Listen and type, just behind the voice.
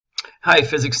Hi,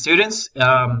 physics students.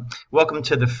 Welcome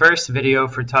to the first video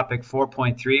for topic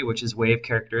 4.3, which is wave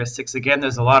characteristics. Again,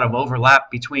 there's a lot of overlap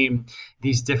between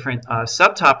these different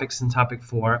subtopics in topic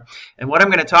 4. And what I'm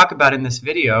going to talk about in this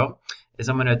video is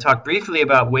I'm going to talk briefly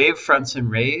about wave fronts and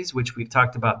rays, which we've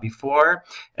talked about before,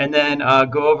 and then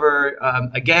go over,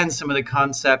 again, some of the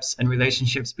concepts and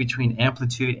relationships between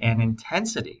amplitude and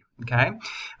intensity. Okay,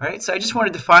 all right, so I just want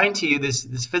to define to you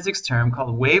this physics term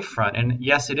called wavefront, and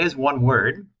yes, it is one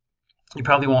word. You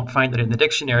probably won't find it in the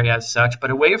dictionary as such,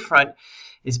 but a wavefront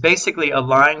is basically a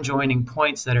line joining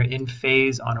points that are in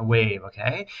phase on a wave,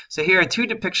 okay? So here are two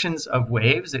depictions of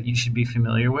waves that you should be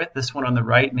familiar with. This one on the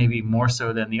right maybe more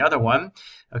so than the other one,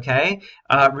 okay?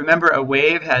 Remember, a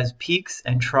wave has peaks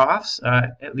and troughs,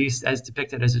 at least as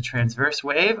depicted as a transverse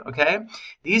wave, okay?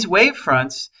 These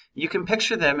wavefronts, you can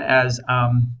picture them as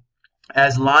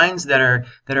lines that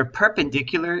are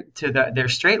perpendicular to they're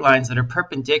straight lines that are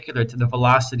perpendicular to the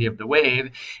velocity of the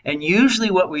wave. And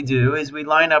usually what we do is we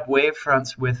line up wave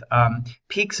fronts with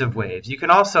peaks of waves. You can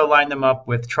also line them up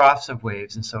with troughs of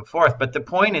waves and so forth. But the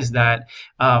point is that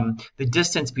the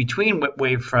distance between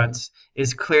wave fronts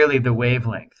is clearly the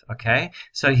wavelength, okay?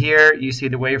 So here you see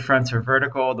the wave fronts are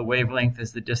vertical. The wavelength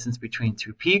is the distance between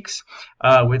two peaks.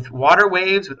 With water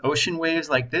waves, with ocean waves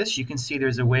like this, you can see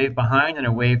there's a wave behind and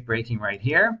a wave breaking right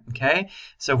here, okay?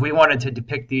 So if we wanted to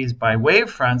depict these by wave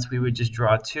fronts, we would just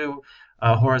draw two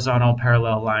horizontal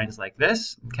parallel lines like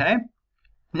this, okay?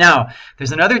 Now,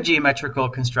 there's another geometrical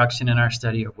construction in our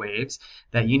study of waves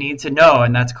that you need to know,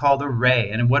 and that's called a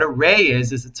ray. And what a ray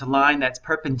is it's a line that's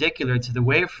perpendicular to the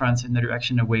wave fronts in the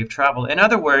direction of wave travel. In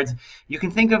other words, you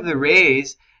can think of the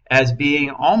rays as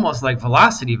being almost like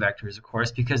velocity vectors, of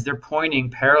course, because they're pointing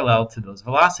parallel to those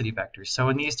velocity vectors. So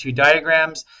in these two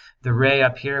diagrams, the ray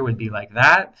up here would be like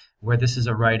that, where this is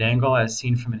a right angle as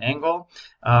seen from an angle.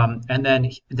 And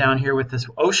then down here with this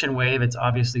ocean wave, it's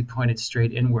obviously pointed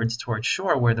straight inwards towards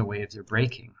shore where the waves are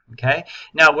breaking, okay?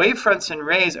 Now, wave fronts and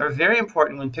rays are very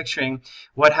important when picturing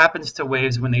what happens to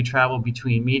waves when they travel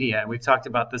between media. We've talked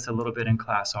about this a little bit in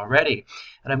class already.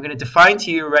 And I'm going to define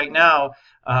to you right now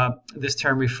this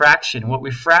term refraction. What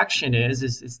refraction is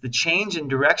it's the change in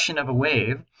direction of a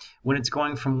wave when it's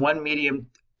going from one medium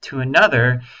to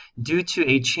another due to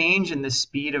a change in the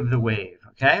speed of the wave,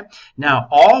 okay? Now,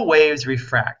 all waves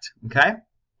refract, okay?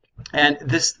 And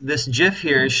this GIF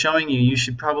here is showing you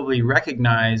should probably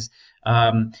recognize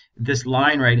this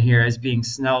line right here as being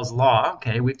Snell's law,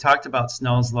 okay? We've talked about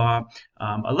Snell's law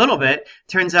a little bit.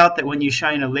 Turns out that when you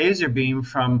shine a laser beam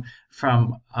from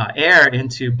air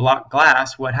into block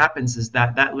glass, what happens is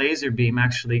that laser beam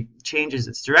actually changes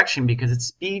its direction because its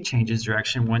speed changes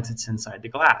direction once it's inside the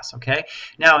glass, okay?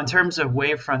 Now, in terms of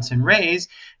wave fronts and rays,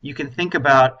 you can think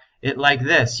about it like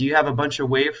this. You have a bunch of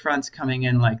wave fronts coming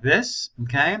in like this,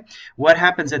 okay? What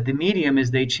happens at the medium is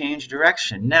they change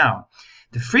direction. Now,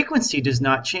 the frequency does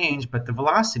not change, but the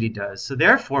velocity does. So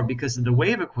therefore, because of the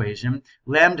wave equation,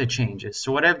 lambda changes.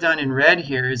 So what I've done in red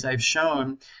here is I've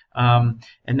shown, and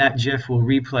that GIF will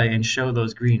replay and show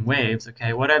those green waves,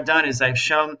 okay? What I've done is I've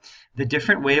shown the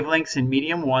different wavelengths in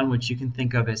medium 1, which you can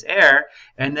think of as air,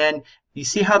 and then you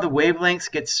see how the wavelengths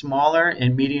get smaller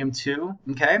in medium 2,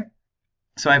 okay?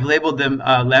 So I've labeled them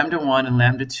lambda 1 and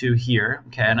lambda 2 here,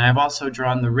 okay? And I've also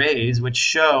drawn the rays, which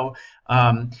show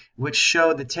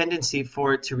the tendency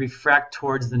for it to refract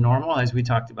towards the normal, as we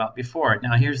talked about before.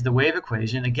 Now, here's the wave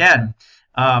equation. Again,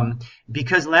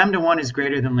 because lambda 1 is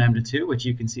greater than lambda 2, which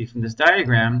you can see from this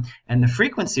diagram, and the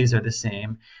frequencies are the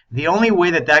same, the only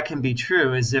way that can be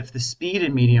true is if the speed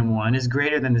in medium 1 is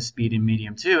greater than the speed in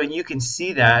medium 2. And you can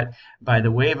see that by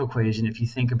the wave equation if you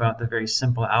think about the very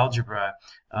simple algebra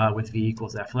with v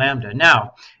equals f lambda.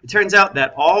 Now, it turns out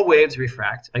that all waves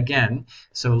refract, again,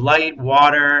 so light,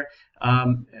 water,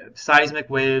 seismic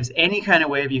waves, any kind of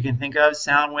wave you can think of,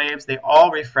 sound waves, they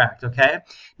all refract, okay?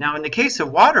 Now, in the case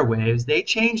of water waves, they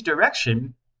change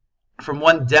direction from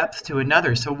one depth to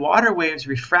another. So water waves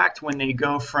refract when they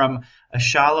go from a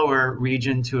shallower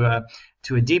region to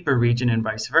a deeper region and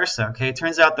vice versa, okay? It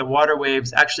turns out that water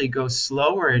waves actually go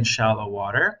slower in shallow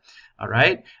water. All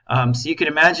right, so you can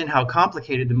imagine how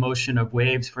complicated the motion of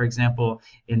waves, for example,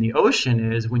 in the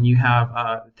ocean is when you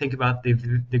have, think about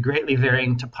the greatly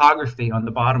varying topography on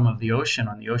the bottom of the ocean,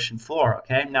 on the ocean floor,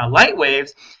 okay? Now, light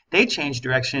waves, they change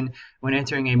direction when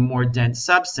entering a more dense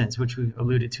substance, which we've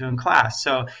alluded to in class.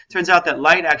 So it turns out that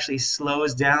light actually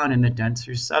slows down in the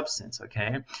denser substance,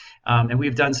 okay? And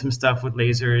we've done some stuff with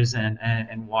lasers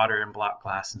and water and block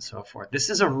glass and so forth.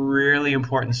 This is a really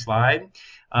important slide.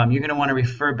 You're going to want to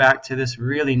refer back to to this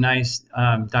really nice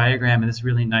diagram and this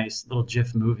really nice little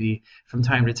GIF movie from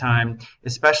time to time,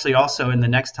 especially also in the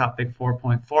next topic,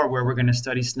 4.4, where we're going to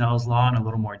study Snell's law in a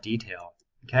little more detail.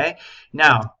 Okay,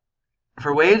 now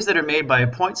for waves that are made by a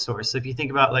point source, so if you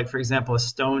think about, like, for example, a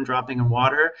stone dropping in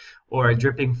water or a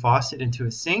dripping faucet into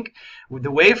a sink,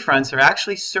 the wave fronts are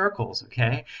actually circles,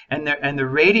 okay, and the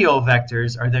radial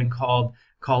vectors are then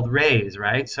called rays,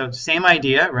 right? So same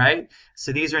idea, right?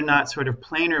 So these are not sort of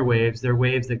planar waves, they're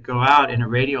waves that go out in a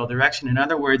radial direction. In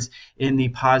other words, in the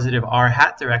positive r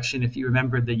hat direction, if you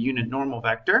remember the unit normal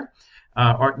vector,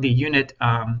 or the unit,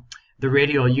 the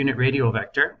radial unit radial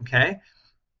vector, okay?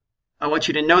 I want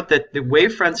you to note that the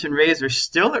wavefronts and rays are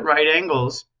still at right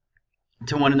angles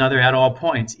to one another at all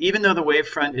points. Even though the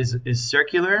wavefront is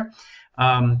circular,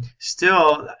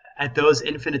 still at those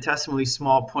infinitesimally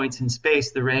small points in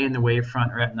space, the ray and the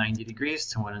wavefront are at 90 degrees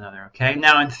to one another, okay?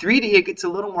 Now in 3D, it gets a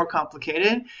little more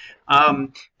complicated,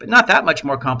 but not that much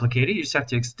more complicated. You just have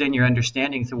to extend your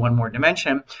understanding to one more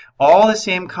dimension. All the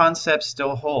same concepts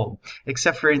still hold,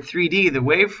 except for in 3D, the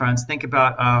wavefronts, think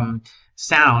about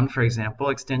sound, for example,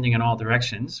 extending in all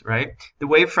directions, right? The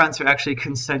wavefronts are actually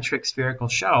concentric spherical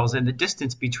shells, and the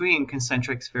distance between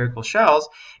concentric spherical shells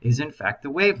is in fact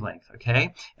the wavelength,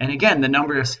 okay? And again, the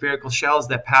number of spherical shells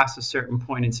that pass a certain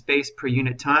point in space per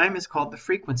unit time is called the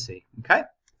frequency, okay?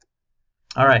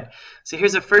 All right, so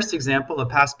here's a first example, a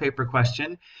past paper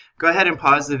question. Go ahead and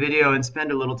pause the video and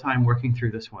spend a little time working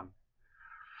through this one.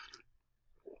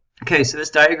 Okay, so this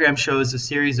diagram shows a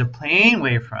series of plane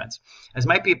wavefronts, as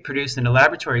might be produced in a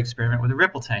laboratory experiment with a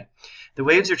ripple tank. The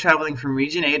waves are traveling from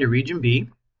region A to region B,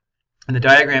 and the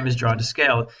diagram is drawn to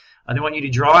scale. They want you to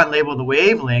draw and label the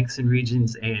wavelengths in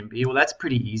regions A and B. Well, that's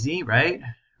pretty easy, right?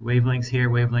 Wavelengths here,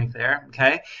 wavelength there,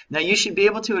 okay? Now, you should be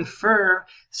able to infer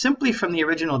simply from the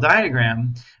original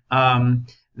diagram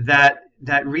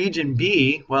that region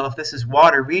B, well, if this is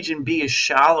water, region B is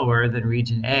shallower than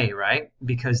region A, right?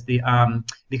 Because the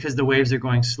waves are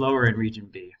going slower in region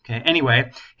B. Okay.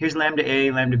 Anyway, here's lambda A,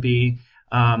 lambda B.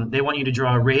 They want you to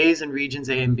draw rays in regions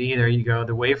A and B. There you go.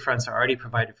 The wavefronts are already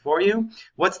provided for you.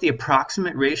 What's the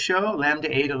approximate ratio, lambda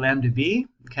A to lambda B?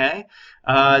 Okay.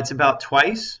 It's about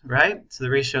twice, right? So the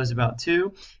ratio is about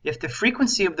 2. If the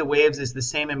frequency of the waves is the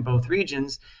same in both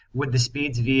regions, would the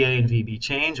speeds VA and VB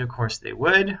change? Of course they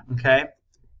would, okay?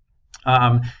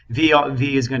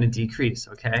 V is going to decrease,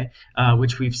 okay?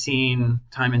 Which we've seen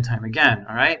time and time again,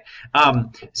 all right?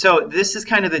 So this is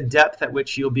kind of the depth at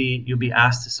which you'll be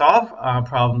asked to solve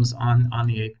problems on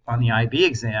the IB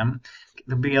exam.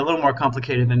 It'll be a little more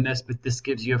complicated than this, but this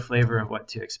gives you a flavor of what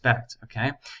to expect,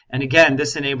 okay? And again,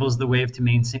 this enables the wave to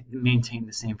maintain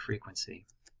the same frequency.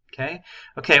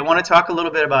 Okay, I want to talk a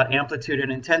little bit about amplitude and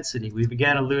intensity. We've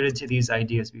again alluded to these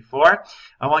ideas before.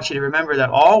 I want you to remember that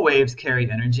all waves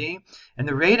carry energy, and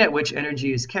the rate at which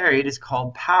energy is carried is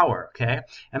called power, okay?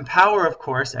 And power, of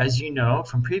course, as you know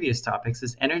from previous topics,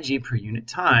 is energy per unit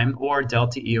time, or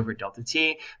delta E over delta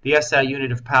T. The SI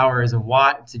unit of power is a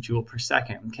watt, it's a joule per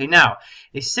second. Okay, now,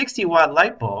 a 60-watt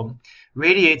light bulb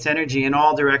radiates energy in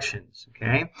all directions,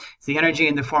 okay? It's the energy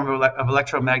in the form of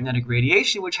electromagnetic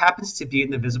radiation, which happens to be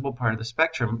in the visible part of the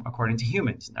spectrum, according to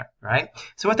humans, right?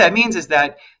 So what that means is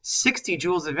that 60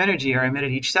 joules of energy are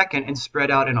emitted each second and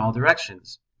spread out in all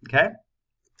directions, okay?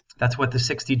 That's what the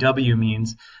 60W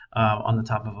means on the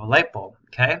top of a light bulb,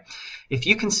 okay? If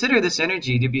you consider this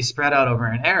energy to be spread out over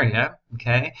an area,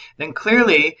 okay, then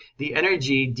clearly the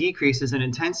energy decreases in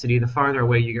intensity the farther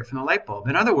away you get from the light bulb.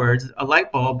 In other words, a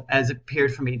light bulb, as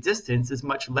appeared from a distance, is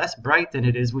much less bright than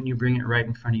it is when you bring it right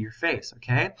in front of your face,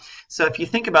 okay? So if you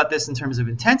think about this in terms of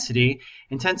intensity,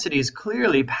 intensity is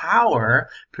clearly power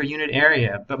per unit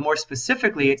area, but more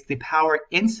specifically, it's the power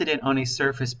incident on a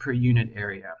surface per unit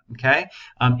area, okay?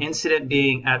 Incident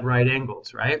being at right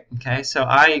angles, right? Okay, so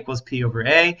I equals P over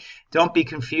A. Don't be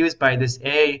confused by this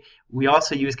A. We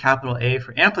also use capital A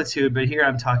for amplitude, but here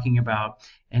I'm talking about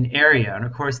an area. And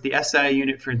of course, the SI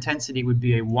unit for intensity would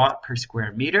be a watt per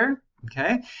square meter.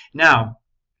 Okay, now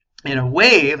in a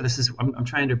wave, I'm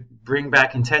trying to bring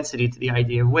back intensity to the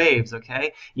idea of waves,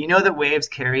 okay? You know that waves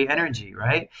carry energy,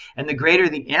 right? And the greater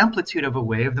the amplitude of a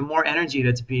wave, the more energy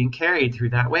that's being carried through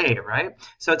that wave, right?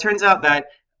 So it turns out that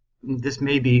this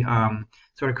may be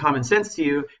sort of common sense to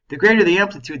you. The greater the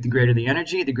amplitude, the greater the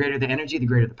energy. The greater the energy, the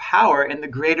greater the power. And the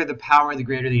greater the power, the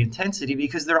greater the intensity,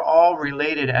 because they're all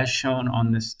related as shown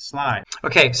on this slide.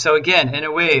 Okay, so again, in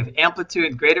a wave,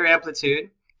 amplitude, greater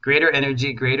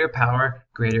energy, greater power,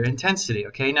 greater intensity.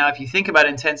 Okay, now if you think about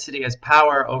intensity as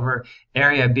power over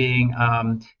area being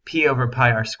P over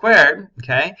pi r squared,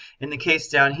 okay, in the case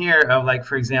down here of, like,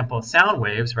 for example, sound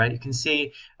waves, right, you can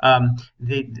see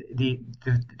the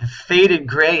faded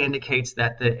gray indicates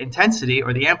that the intensity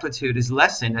or the amplitude is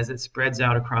lessened as it spreads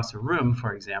out across a room,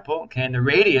 for example, okay, and the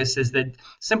radius is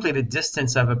simply the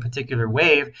distance of a particular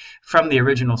wave from the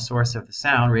original source of the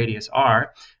sound, radius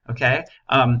r. Okay,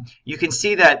 you can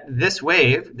see that this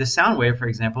wave, the sound wave, for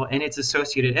example, and its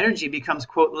associated energy becomes,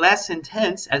 quote, less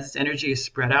intense as its energy is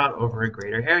spread out over a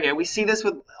greater area. We see this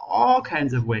with all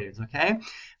kinds of waves, okay?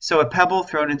 So a pebble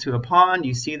thrown into a pond,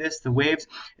 you see this, the waves,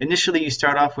 initially you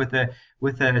start off with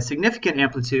a significant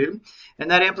amplitude,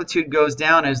 and that amplitude goes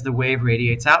down as the wave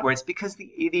radiates outwards because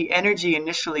the energy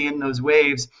initially in those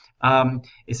waves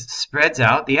spreads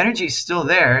out. The energy is still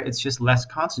there, it's just less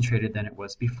concentrated than it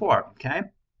was before, okay?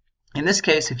 In this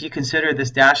case, if you consider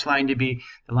this dashed line to be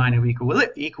the line of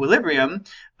equilibrium,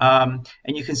 and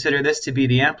you consider this to be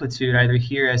the amplitude, either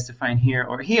here as defined here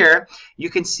or here, you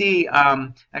can see,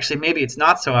 actually maybe it's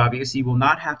not so obvious, you will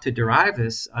not have to derive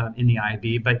this in the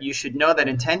IB, but you should know that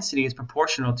intensity is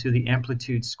proportional to the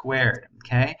amplitude squared,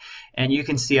 okay? And you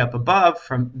can see up above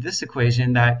from this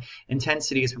equation that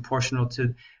intensity is proportional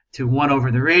to 1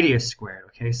 over the radius squared,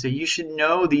 okay? So you should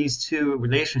know these two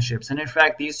relationships. And in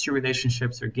fact, these two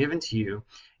relationships are given to you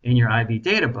in your IB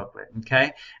data booklet,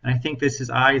 okay? And I think this is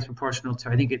I is proportional to,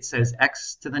 I think it says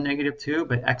x to the -2,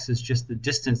 but x is just the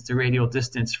distance, the radial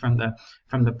distance from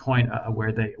the point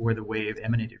where the wave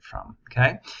emanated from,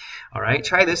 okay? All right,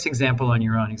 try this example on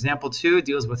your own. Example 2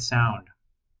 deals with sound.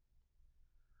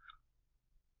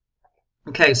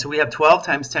 Okay, so we have 12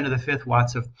 times 10 to the 5th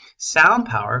watts of sound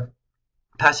power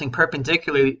passing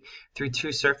perpendicularly through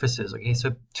two surfaces. Okay,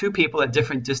 so two people at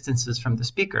different distances from the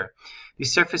speaker.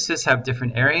 These surfaces have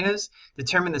different areas.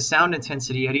 Determine the sound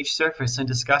intensity at each surface and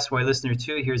discuss why listener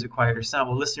 2 hears a quieter sound.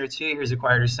 Well, listener 2 hears a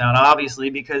quieter sound,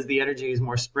 obviously, because the energy is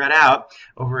more spread out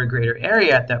over a greater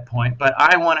area at that point. But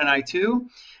I1 and I2,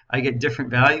 I get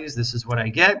different values. This is what I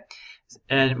get.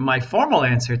 And my formal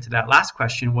answer to that last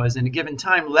question was, in a given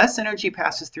time, less energy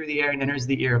passes through the air and enters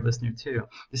the ear of listener 2.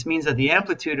 This means that the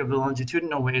amplitude of the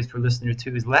longitudinal waves for listener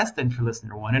 2 is less than for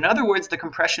listener 1. In other words, the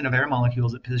compression of air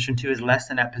molecules at position 2 is less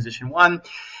than at position 1.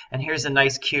 And here's a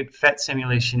nice, cute PhET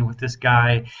simulation with this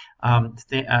guy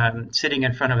sitting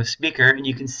in front of a speaker. And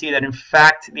you can see that, in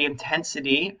fact, the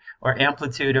intensity or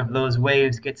amplitude of those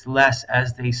waves gets less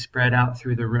as they spread out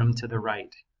through the room to the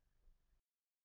right.